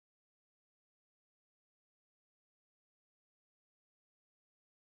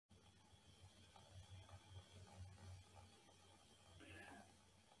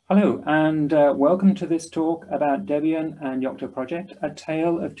Hello, and welcome to this talk about Debian and Yocto project, a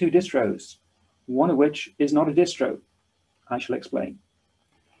tale of two distros, one of which is not a distro. I shall explain.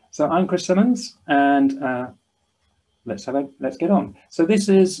 So I'm Chris Simmonds, and let's get on. So this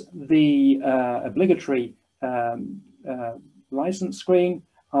is the obligatory license screen.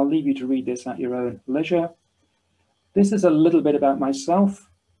 I'll leave you to read this at your own leisure. This is a little bit about myself.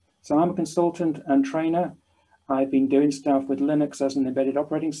 So I'm a consultant and trainer. I've been doing stuff with Linux as an embedded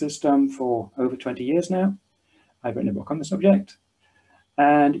operating system for over 20 years now. I've written a book on the subject.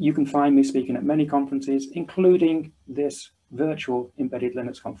 And you can find me speaking at many conferences, including this virtual embedded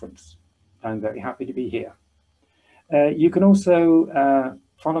Linux conference. I'm very happy to be here. You can also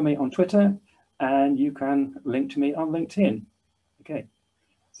follow me on Twitter, and you can link to me on LinkedIn. Okay,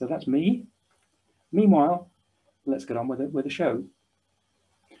 so that's me. Meanwhile, let's get on with the show.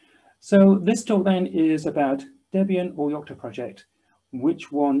 So this talk then is about Debian or Yocto project.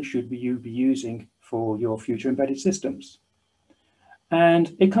 Which one should you be using for your future embedded systems?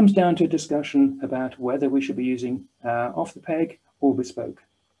 And it comes down to a discussion about whether we should be using off the peg or bespoke.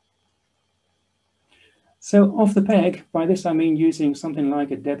 So off the peg, by this I mean using something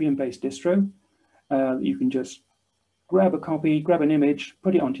like a Debian-based distro. You can just grab a copy, grab an image,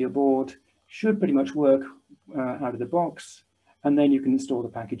 put it onto your board, should pretty much work out of the box, and then you can install the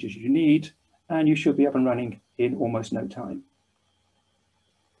packages you need, and you should be up and running in almost no time.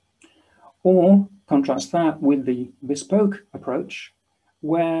 Or contrast that with the bespoke approach,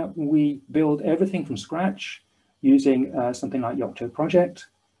 where we build everything from scratch using something like Yocto project,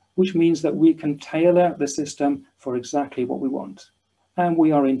 which means that we can tailor the system for exactly what we want, and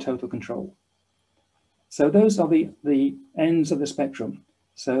we are in total control. So those are the ends of the spectrum.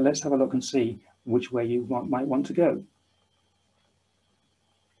 So let's have a look and see which way you might want to go.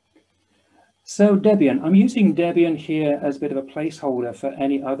 So Debian, I'm using Debian here as a bit of a placeholder for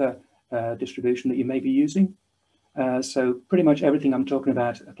any other distribution that you may be using. So pretty much everything I'm talking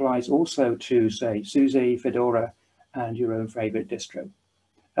about applies also to, say, SUSE, Fedora, and your own favorite distro.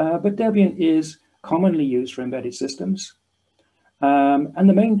 But Debian is commonly used for embedded systems. And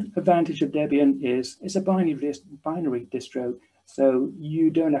the main advantage of Debian is it's a binary distro, so you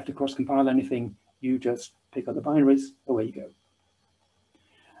don't have to cross-compile anything. You just pick up the binaries, away you go.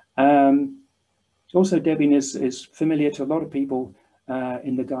 Also, Debian is familiar to a lot of people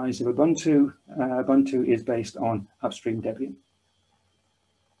in the guise of Ubuntu. Ubuntu is based on upstream Debian.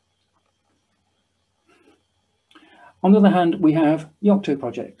 On the other hand, we have Yocto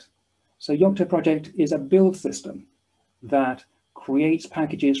project. So Yocto project is a build system that creates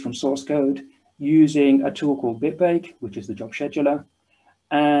packages from source code using a tool called bitbake, which is the job scheduler,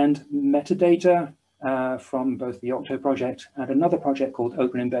 and metadata from both the Yocto project and another project called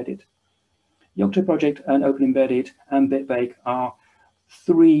Open Embedded. Yocto project and Open Embedded and bitbake are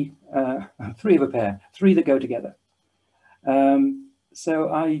three of a pair, three that go together.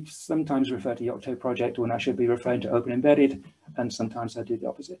 So I sometimes refer to Yocto project when I should be referring to Open Embedded, and sometimes I do the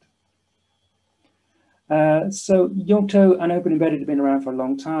opposite. So Yocto and Open Embedded have been around for a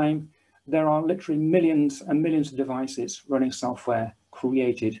long time. There are literally millions and millions of devices running software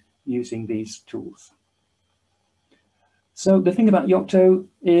created using these tools. So the thing about Yocto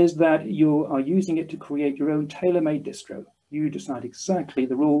is that you are using it to create your own tailor-made distro. You decide exactly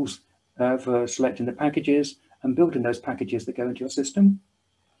the rules for selecting the packages and building those packages that go into your system.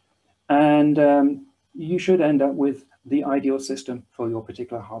 And you should end up with the ideal system for your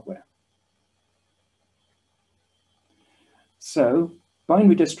particular hardware. So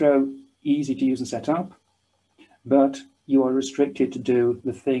binary distro, easy to use and set up, but you are restricted to do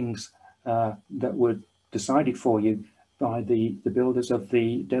the things that were decided for you by the builders of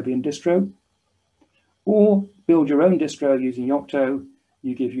the Debian distro, or build your own distro using Yocto.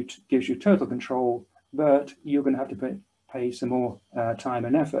 Gives you total control, but you're going to have to pay some more time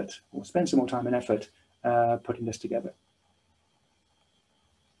and effort, or spend some more time and effort putting this together.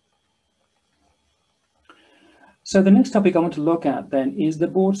 So the next topic I want to look at then is the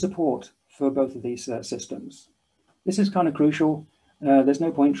board support for both of these systems. This is kind of crucial. There's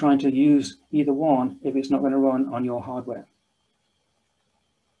no point trying to use either one if it's not going to run on your hardware.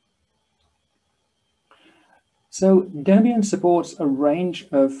 So Debian supports a range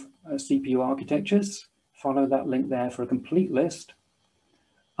of CPU architectures. Follow that link there for a complete list.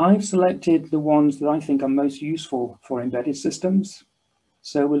 I've selected the ones that I think are most useful for embedded systems.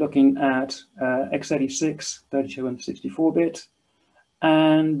 So we're looking at x86, 32 and 64-bit,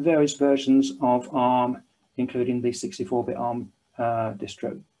 and various versions of ARM, including the 64-bit ARM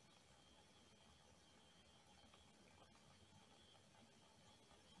distro.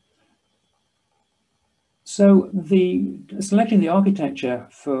 So selecting the architecture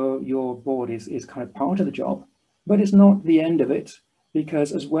for your board is kind of part of the job, but it's not the end of it,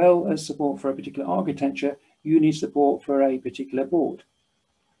 because as well as support for a particular architecture, you need support for a particular board.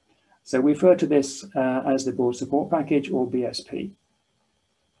 So we refer to this as the board support package, or BSP.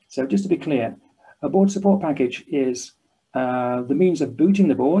 So just to be clear, a board support package is the means of booting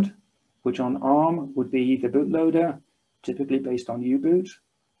the board, which on ARM would be the bootloader, typically based on U-boot.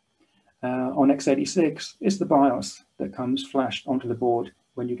 On x86, it's the BIOS that comes flashed onto the board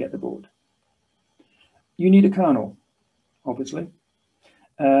when you get the board. You need a kernel, obviously.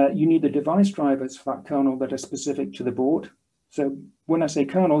 You need the device drivers for that kernel that are specific to the board. So when I say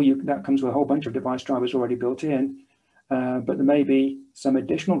kernel, that comes with a whole bunch of device drivers already built in, but there may be some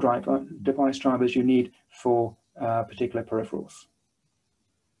additional device drivers you need for particular peripherals.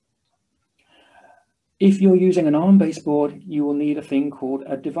 If you're using an ARM-based board, you will need a thing called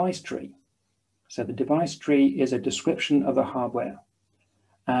a device tree. So the device tree is a description of the hardware,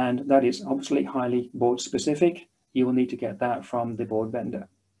 and that is obviously highly board specific. You will need to get that from the board vendor.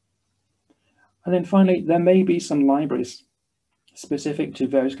 And then finally, there may be some libraries specific to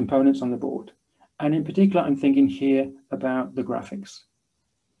various components on the board. And in particular, I'm thinking here about the graphics.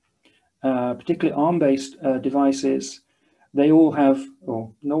 Particularly ARM-based devices, they all have,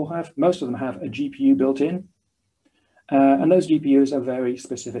 or most of them have a GPU built in. And those GPUs are very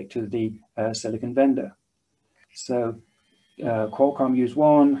specific to the silicon vendor. So Qualcomm use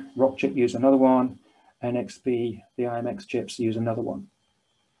one, Rockchip use another one, NXP, the IMX chips use another one.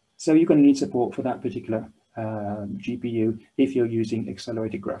 So you're going to need support for that particular GPU if you're using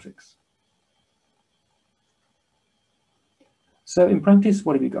accelerated graphics. So in practice,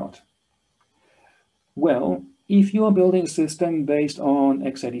 what have you got? Well, if you're building a system based on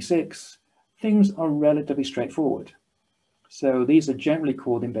x86, things are relatively straightforward. So these are generally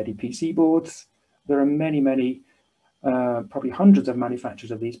called embedded PC boards. There are many, probably hundreds of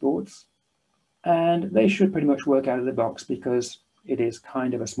manufacturers of these boards, and they should pretty much work out of the box because it is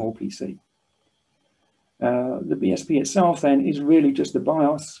kind of a small PC. The BSP itself then is really just the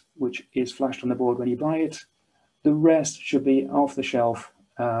BIOS, which is flashed on the board when you buy it. The rest should be off the shelf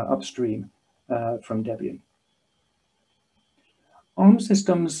upstream from Debian. ARM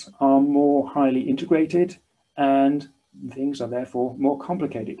systems are more highly integrated and things are therefore more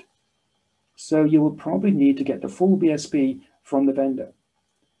complicated. So you will probably need to get the full BSP from the vendor.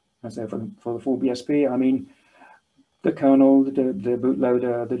 And so for the full BSP, I mean the kernel, the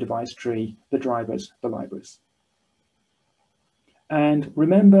bootloader, the device tree, the drivers, the libraries. And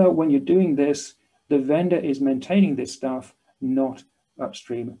remember, when you're doing this, the vendor is maintaining this stuff, not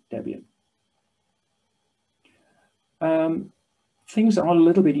upstream Debian. Things are a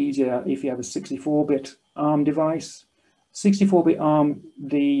little bit easier if you have a 64-bit ARM device. 64-bit ARM,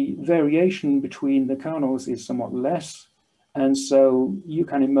 the variation between the kernels is somewhat less, and so you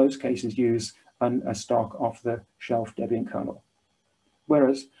can in most cases use a stock off-the-shelf Debian kernel.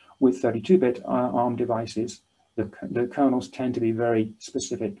 Whereas with 32-bit ARM devices, the kernels tend to be very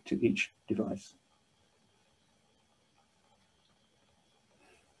specific to each device.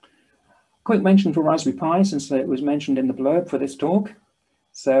 Quick mention for Raspberry Pi, since it was mentioned in the blurb for this talk.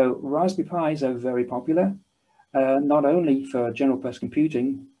 So Raspberry Pis are very popular, not only for general purpose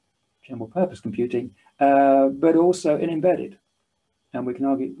computing, but also in embedded. And we can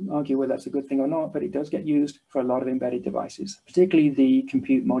argue whether that's a good thing or not, but it does get used for a lot of embedded devices, particularly the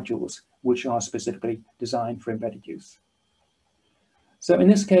compute modules, which are specifically designed for embedded use. So in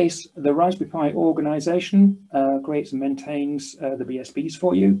this case, the Raspberry Pi organization creates and maintains the BSPs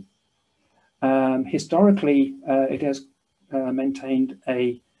for you. Historically, it has maintained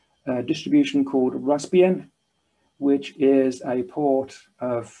a distribution called Raspbian, which is a port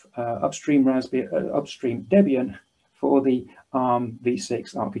of upstream Debian for the ARM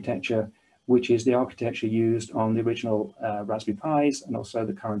v6 architecture, which is the architecture used on the original Raspberry Pis and also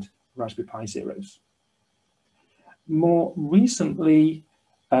the current Raspberry Pi Zeros. More recently,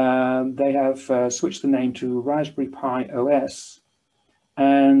 they have switched the name to Raspberry Pi OS,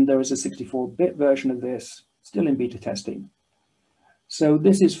 and there is a 64-bit version of this still in beta testing. So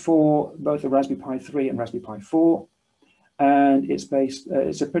this is for both the Raspberry Pi 3 and Raspberry Pi 4, and it's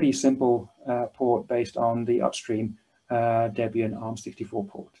a pretty simple port based on the upstream Debian ARM64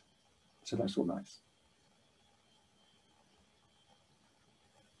 port. So that's all nice.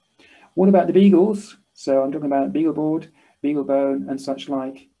 What about the Beagles? So I'm talking about BeagleBoard, BeagleBone, and such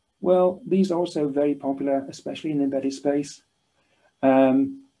like. Well, these are also very popular, especially in the embedded space.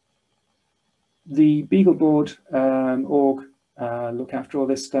 The BeagleBoard org look after all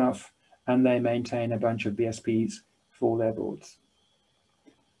this stuff, and they maintain a bunch of BSPs for their boards.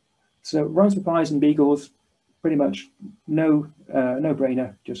 So Raspberry Pis and Beagles pretty much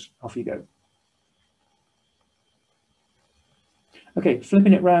no-brainer, just off you go. Okay,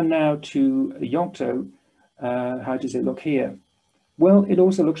 flipping it around now to Yocto, how does it look here? Well, it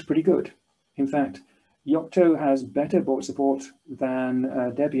also looks pretty good. In fact, Yocto has better board support than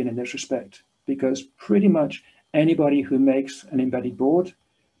Debian in this respect, because pretty much anybody who makes an embedded board,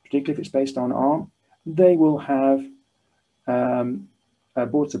 particularly if it's based on ARM, they will have a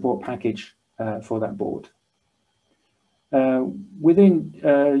board support package for that board. Within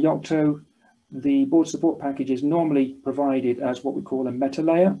Yocto, the board support package is normally provided as what we call a meta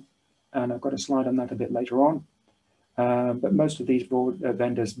layer, and I've got a slide on that a bit later on. But most of these board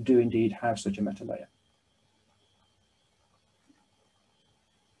vendors do indeed have such a meta layer.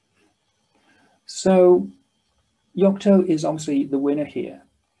 So Yocto is obviously the winner here.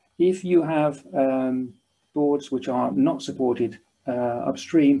 If you have boards which are not supported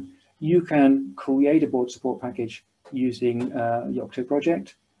upstream, you can create a board support package using Yocto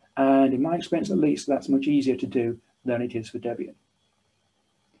project. And in my experience, at least, that's much easier to do than it is for Debian.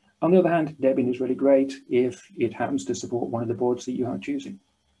 On the other hand, Debian is really great if it happens to support one of the boards that you are choosing.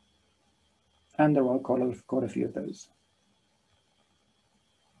 And there are quite a few of those.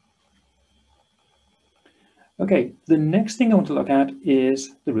 Okay, the next thing I want to look at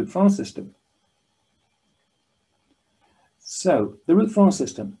is the root file system. So the root file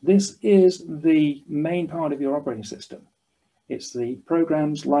system, this is the main part of your operating system. It's the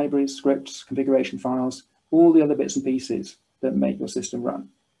programs, libraries, scripts, configuration files, all the other bits and pieces that make your system run.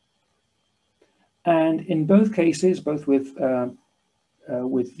 And in both cases, both with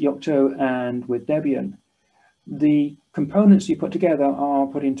Yocto and with Debian, the components you put together are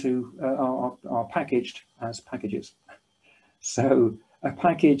put into are packaged as packages. So a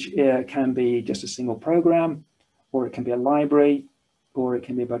package can be just a single program, or it can be a library, or it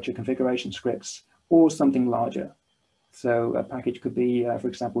can be a bunch of configuration scripts, or something larger. So a package could be, for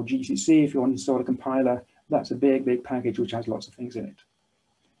example, GCC. If you want to install a compiler, that's a big package which has lots of things in it.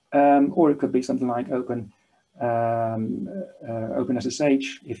 Or it could be something like OpenSSH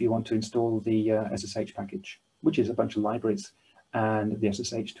if you want to install the SSH package, which is a bunch of libraries and the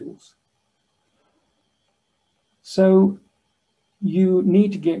SSH tools. So you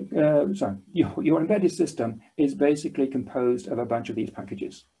need to get, your embedded system is basically composed of a bunch of these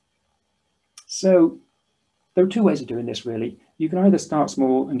packages. So there are two ways of doing this, really. You can either start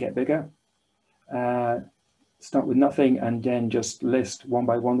small and get bigger, start with nothing, and then just list one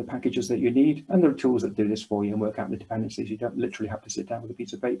by one the packages that you need. And there are tools that do this for you and work out the dependencies. You don't literally have to sit down with a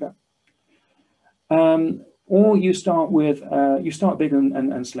piece of paper. Or you start with, you start big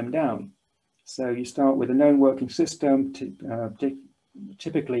and slim down. So you start with a known working system,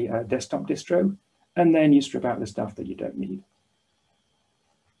 typically a desktop distro, and then you strip out the stuff that you don't need.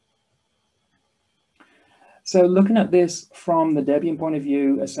 So looking at this from the Debian point of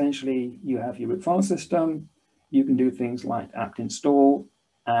view, essentially you have your root file system. You can do things like apt install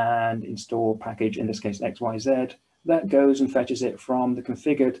and install package, in this case XYZ, that goes and fetches it from the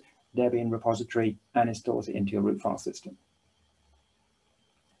configured Debian repository and installs it into your root file system.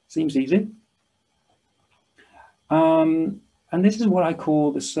 Seems easy. And this is what I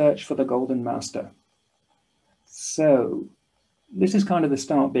call the search for the golden master. So this is kind of the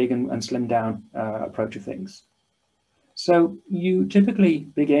start big and slim down approach of things. So you typically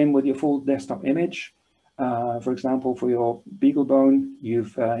begin with your full desktop image. For example, for your BeagleBone,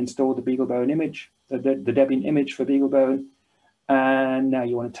 you've installed the BeagleBone image, the Debian image for BeagleBone, and now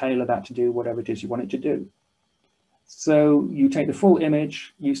you want to tailor that to do whatever it is you want it to do. So you take the full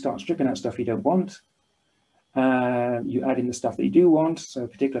image, you start stripping out stuff you don't want, you add in the stuff that you do want, so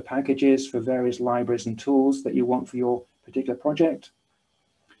particular packages for various libraries and tools that you want for your particular project.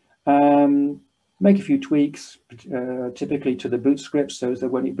 Make a few tweaks, typically to the boot script, so that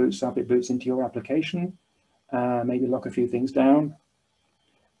when it boots up, it boots into your application. Maybe lock a few things down.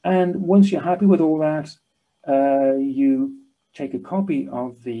 And once you're happy with all that, you take a copy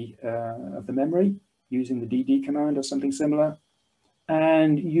of the memory using the dd command or something similar,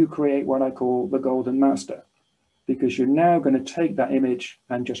 and you create what I call the golden master, because you're now going to take that image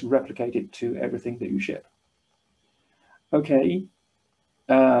and just replicate it to everything that you ship. Okay,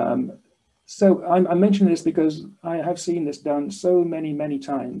 so I mention this because I have seen this done so many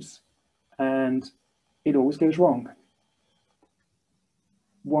times, and it always goes wrong.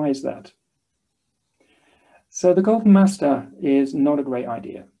 Why is that? So the golden master is not a great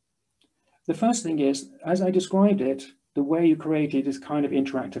idea. The first thing is, as I described it, the way you create it is kind of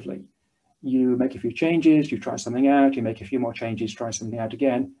interactively. You make a few changes, you try something out, you make a few more changes, try something out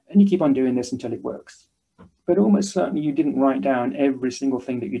again, and you keep on doing this until it works. But almost certainly you didn't write down every single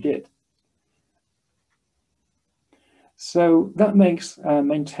thing that you did. So that makes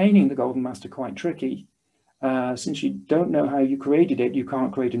maintaining the Golden Master quite tricky. Since you don't know how you created it, you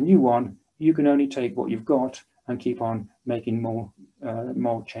can't create a new one. You can only take what you've got and keep on making more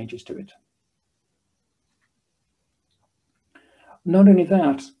changes to it. Not only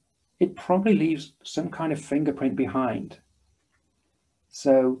that, it probably leaves some kind of fingerprint behind.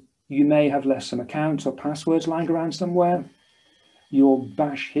 So you may have left some accounts or passwords lying around somewhere. Your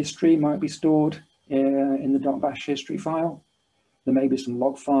bash history might be stored in the .bash history file. There may be some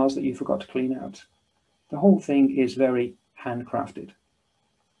log files that you forgot to clean out. The whole thing is very handcrafted.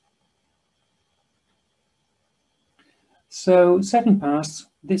 So setting paths,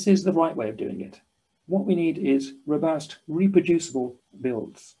 this is the right way of doing it. What we need is robust, reproducible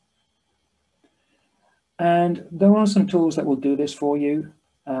builds. And there are some tools that will do this for you.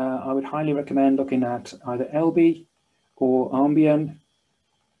 I would highly recommend looking at either LB or Ambien.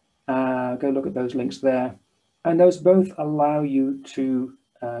 Go look at those links there. And those both allow you to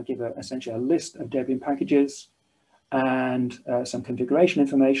give essentially a list of Debian packages and some configuration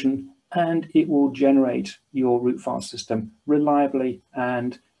information, and it will generate your root file system reliably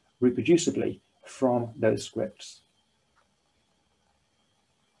and reproducibly from those scripts.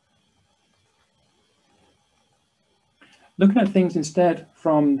 Looking at things instead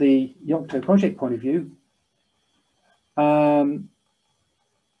from the Yocto project point of view,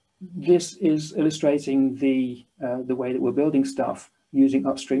 this is illustrating the way that we're building stuff using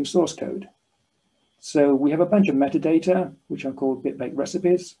upstream source code. So we have a bunch of metadata, which are called bit-baked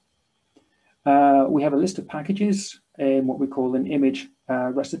recipes. We have a list of packages in what we call an image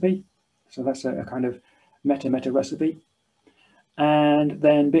recipe. So that's a kind of meta recipe. And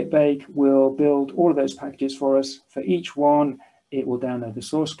then BitBake will build all of those packages for us. For each one, it will download the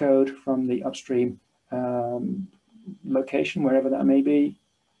source code from the upstream location, wherever that may be.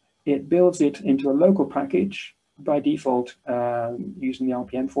 It builds it into a local package by default using the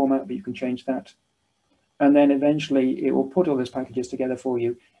RPM format, but you can change that. And then eventually it will put all those packages together for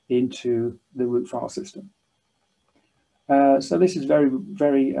you into the root file system. So this is very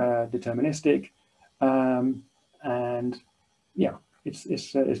deterministic. And yeah,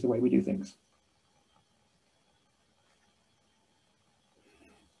 it's the way we do things.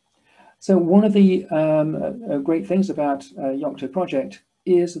 So one of the great things about Yocto project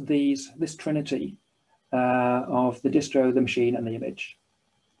is this trinity of the distro, the machine, and the image.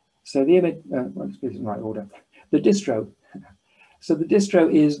 So the image, well, this is in the right order. The distro. So the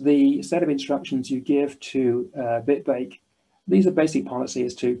distro is the set of instructions you give to BitBake. These are basic policy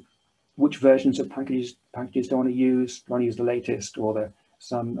as to which versions of packages do I want to use. Do I want to use the latest or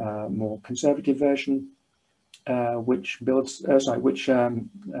some more conservative version? Which init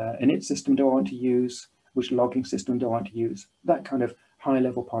system do I want to use? Which logging system do I want to use? That kind of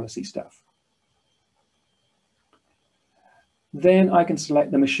high-level policy stuff. Then I can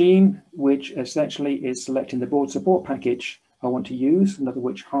select the machine, which essentially is selecting the board support package I want to use, in other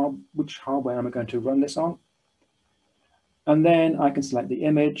words, which hardware am I going to run this on. And then I can select the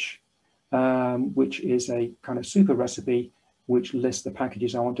image, which is a kind of super recipe, which lists the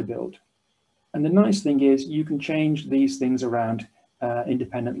packages I want to build. And the nice thing is you can change these things around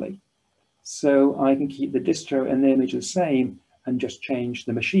independently. So I can keep the distro and the image the same and just change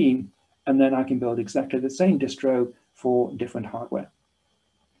the machine, and then I can build exactly the same distro for different hardware.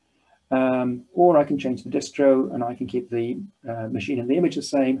 Or I can change the distro and I can keep the machine and the image the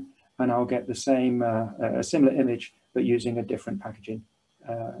same, and I'll get the same, a similar image, but using a different packaging,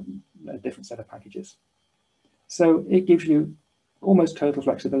 a different set of packages. So it gives you almost total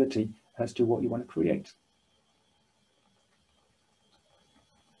flexibility as to what you want to create.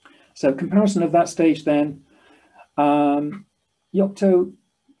 So comparison of that stage then, Yocto,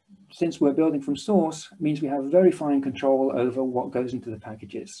 since we're building from source, means we have very fine control over what goes into the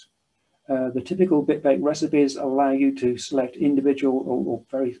packages. The typical bit-baked recipes allow you to select individual or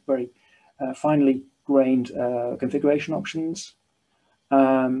very finely grained configuration options.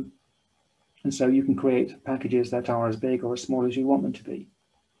 And so you can create packages that are as big or as small as you want them to be.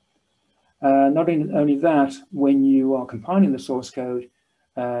 Not only that, when you are compiling the source code,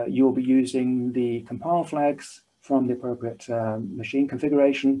 you'll be using the compile flags from the appropriate machine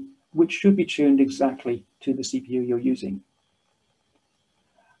configuration, which should be tuned exactly to the CPU you're using.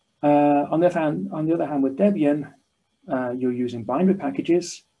 On the other hand, with Debian, you're using binary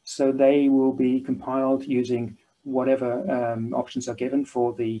packages, so they will be compiled using whatever options are given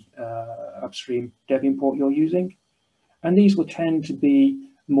for the upstream Debian port you're using, and these will tend to be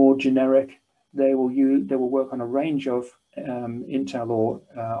more generic. They will work on a range of Intel or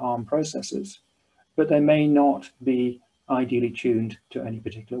ARM processors, but they may not be ideally tuned to any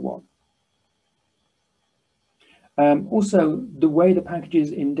particular one. Also, the way the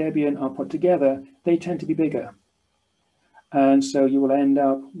packages in Debian are put together, they tend to be bigger. And so you will end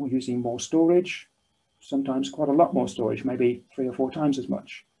up using more storage, sometimes quite a lot more storage, maybe 3 or 4 times as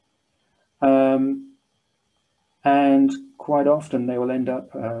much. And quite often they will end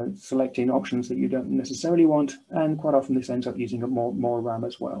up selecting options that you don't necessarily want, and quite often this ends up using more RAM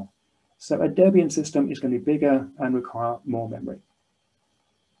as well. So a Debian system is going to be bigger and require more memory.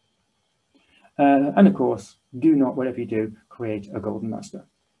 And of course, do not, whatever you do, create a golden master.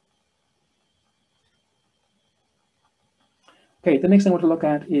 Okay, the next thing I want to look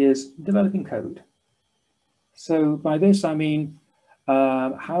at is developing code. So by this, I mean,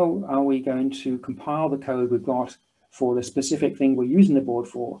 how are we going to compile the code we've got for the specific thing we're using the board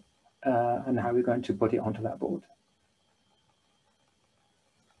for, and how we're going to put it onto that board.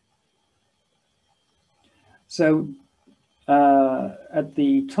 So at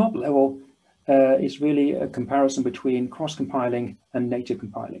the top level is really a comparison between cross-compiling and native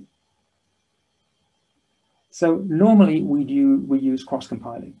compiling. So normally we use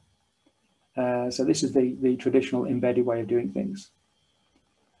cross-compiling. So this is the traditional embedded way of doing things.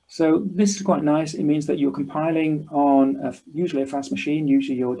 So this is quite nice. It means that you're compiling on usually a fast machine,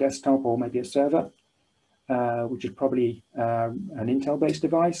 usually your desktop or maybe a server, which is probably an Intel-based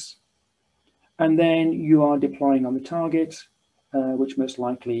device. And then you are deploying on the target, which most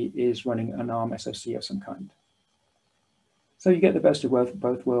likely is running an ARM SoC of some kind. So you get the best of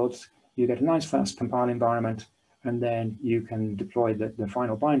both worlds. You get a nice fast compile environment, and then you can deploy the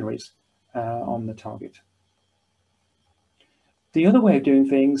final binaries on the target. The other way of doing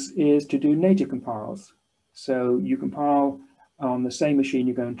things is to do native compiles. So you compile on the same machine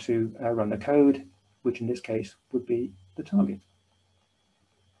you're going to run the code, which in this case would be the target.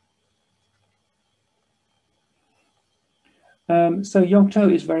 So Yocto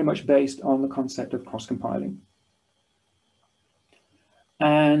is very much based on the concept of cross-compiling.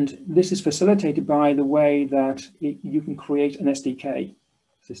 And this is facilitated by the way that you can create an SDK,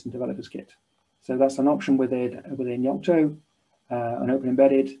 System Developers Kit. So that's an option within Yocto, an open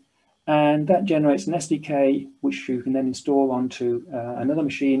embedded, and that generates an SDK which you can then install onto another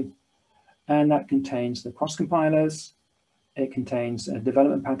machine, and that contains the cross-compilers, it contains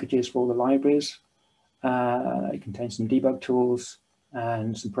development packages for all the libraries, it contains some debug tools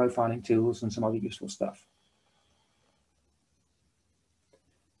and some profiling tools and some other useful stuff.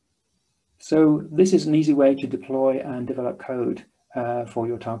 So this is an easy way to deploy and develop code for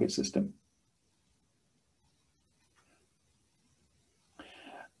your target system.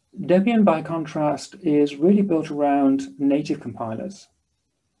 Debian, by contrast, is really built around native compilers.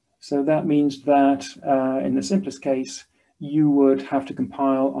 So that means that in the simplest case, you would have to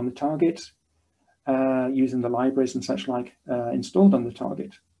compile on the target using the libraries and such like installed on the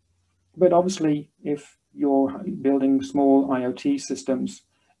target. But obviously, if you're building small IoT systems,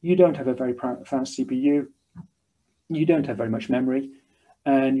 you don't have a very fast CPU, you don't have very much memory,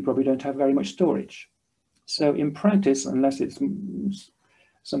 and you probably don't have very much storage. So in practice, unless it's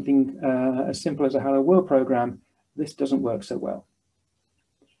something as simple as a Hello World program, this doesn't work so well.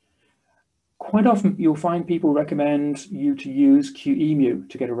 Quite often you'll find people recommend you to use QEMU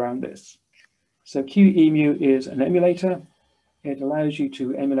to get around this. So QEMU is an emulator. It allows you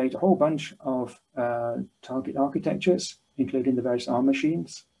to emulate a whole bunch of target architectures, including the various ARM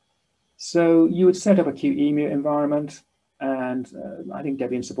machines. So you would set up a QEMU environment, and I think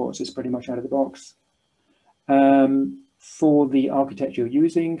Debian supports this pretty much out of the box. For the architecture you're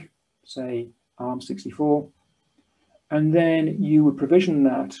using, say ARM64, and then you would provision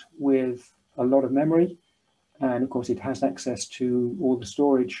that with a lot of memory, and of course it has access to all the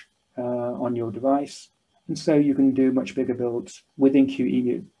storage on your device, and so you can do much bigger builds within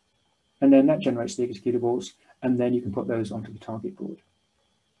QEMU, and then that generates the executables, and then you can put those onto the target board.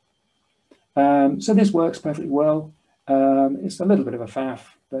 So this works perfectly well. It's a little bit of a faff,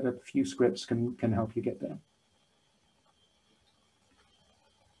 but a few scripts can help you get there.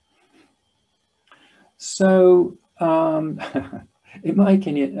 So, in my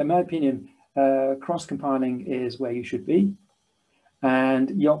opinion, cross-compiling is where you should be, and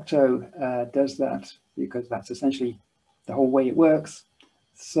Yocto does that because that's essentially the whole way it works.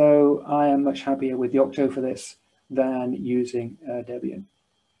 So I am much happier with Yocto for this than using Debian.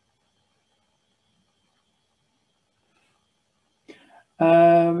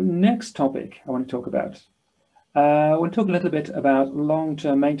 Next topic I want to talk about. I want to talk a little bit about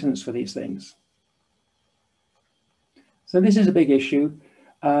long-term maintenance for these things. So this is a big issue.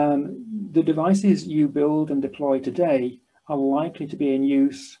 The devices you build and deploy today are likely to be in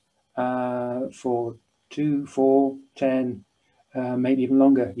use for 2, 4, 10, maybe even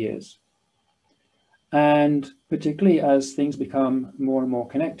longer years. And particularly as things become more and more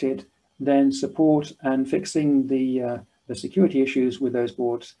connected, then support and fixing the security issues with those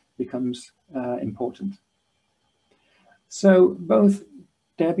boards becomes important. So both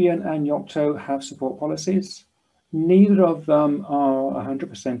Debian and Yocto have support policies. Neither of them are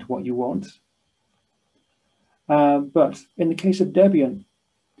 100% what you want. But in the case of Debian,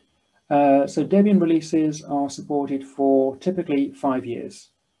 so Debian releases are supported for typically 5 years.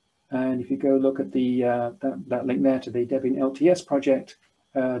 And if you go look at the that link there to the Debian LTS project,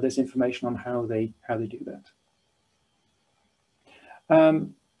 there's information on how they do that.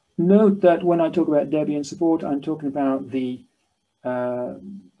 Note that when I talk about Debian support, I'm talking about the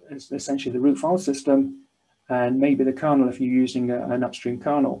essentially the root file system and maybe the kernel if you're using an upstream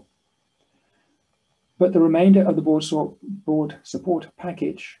kernel. But the remainder of the board support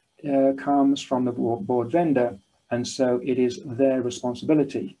package comes from the board vendor, and so it is their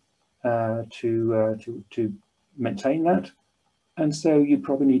responsibility to maintain that. And so you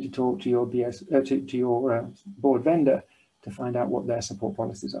probably need to talk to your board vendor to find out what their support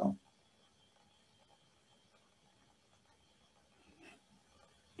policies are.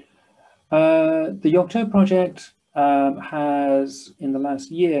 The Yocto project has, in the last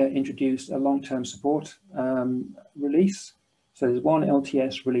year, introduced a long-term support release. So there's one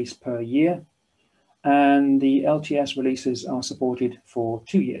LTS release per year, and the LTS releases are supported for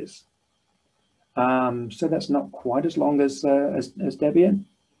 2 years. So that's not quite as long as Debian.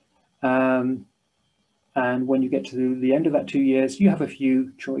 And when you get to the end of that 2 years, you have a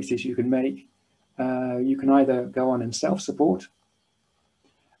few choices you can make. You can either go on and self-support.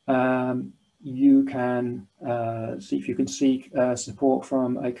 You can see if you can seek support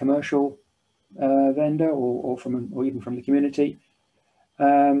from a commercial vendor or even from the community.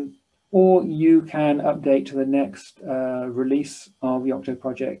 Or you can update to the next release of Yocto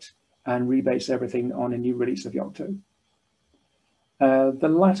project and rebase everything on a new release of Yocto. The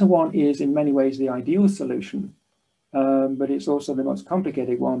latter one is in many ways the ideal solution, but it's also the most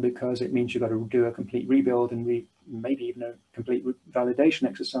complicated one because it means you've got to do a complete rebuild and maybe even a complete validation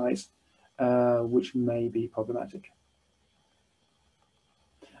exercise, which may be problematic.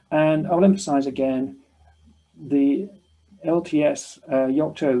 And I'll emphasize again, the LTS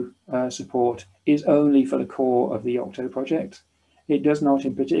Yocto support is only for the core of the Yocto project. It does not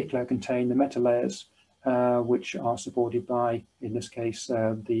in particular contain the meta layers, which are supported by, in this case,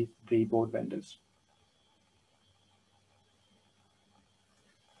 the board vendors.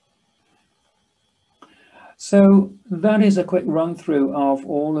 So that is a quick run through of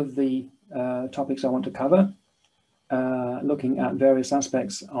all of the topics I want to cover, looking at various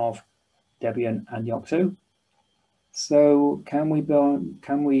aspects of Debian and Yocto. So can we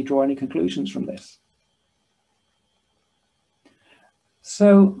draw any conclusions from this?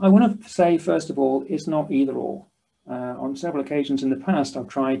 So I want to say, first of all, it's not either or. On several occasions in the past, I've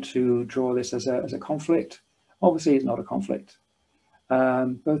tried to draw this as a conflict. Obviously, it's not a conflict.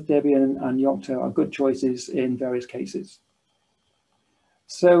 Both Debian and Yocto are good choices in various cases.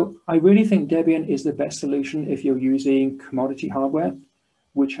 So I really think Debian is the best solution if you're using commodity hardware,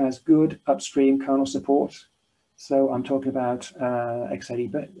 which has good upstream kernel support. So I'm talking about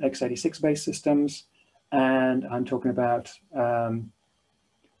x86-based systems, and I'm talking about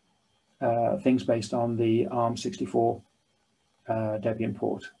things based on the ARM64 Debian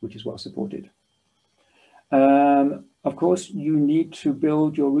port, which is well supported. Of course, you need to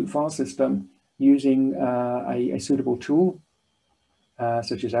build your root file system using a suitable tool,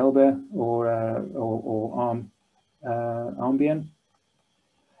 such as Elba or Armbian.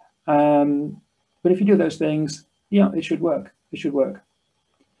 But if you do those things, yeah, it should work. It should work.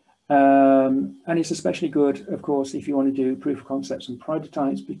 And it's especially good, of course, if you want to do proof of concepts and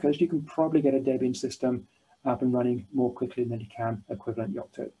prototypes, because you can probably get a Debian system up and running more quickly than you can equivalent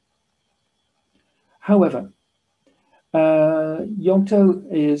Yocto. However, Yocto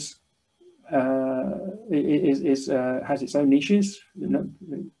has its own niches.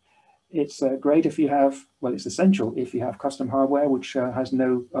 It's great if you have, well, it's essential if you have custom hardware which has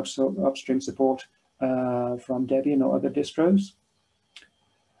no upstream support from Debian or other distros.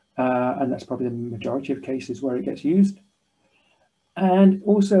 And that's probably the majority of cases where it gets used. And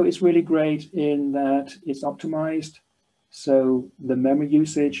also it's really great in that it's optimized. So the memory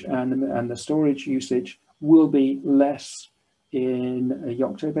usage and the storage usage will be less in a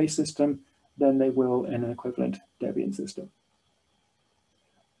Yocto-based system than they will in an equivalent Debian system.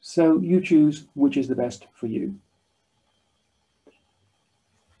 So you choose which is the best for you.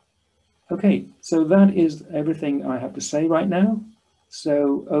 Okay, so that is everything I have to say right now.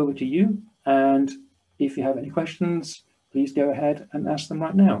 So over to you. And if you have any questions, please go ahead and ask them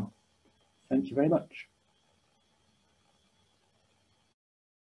right now. Thank you very much.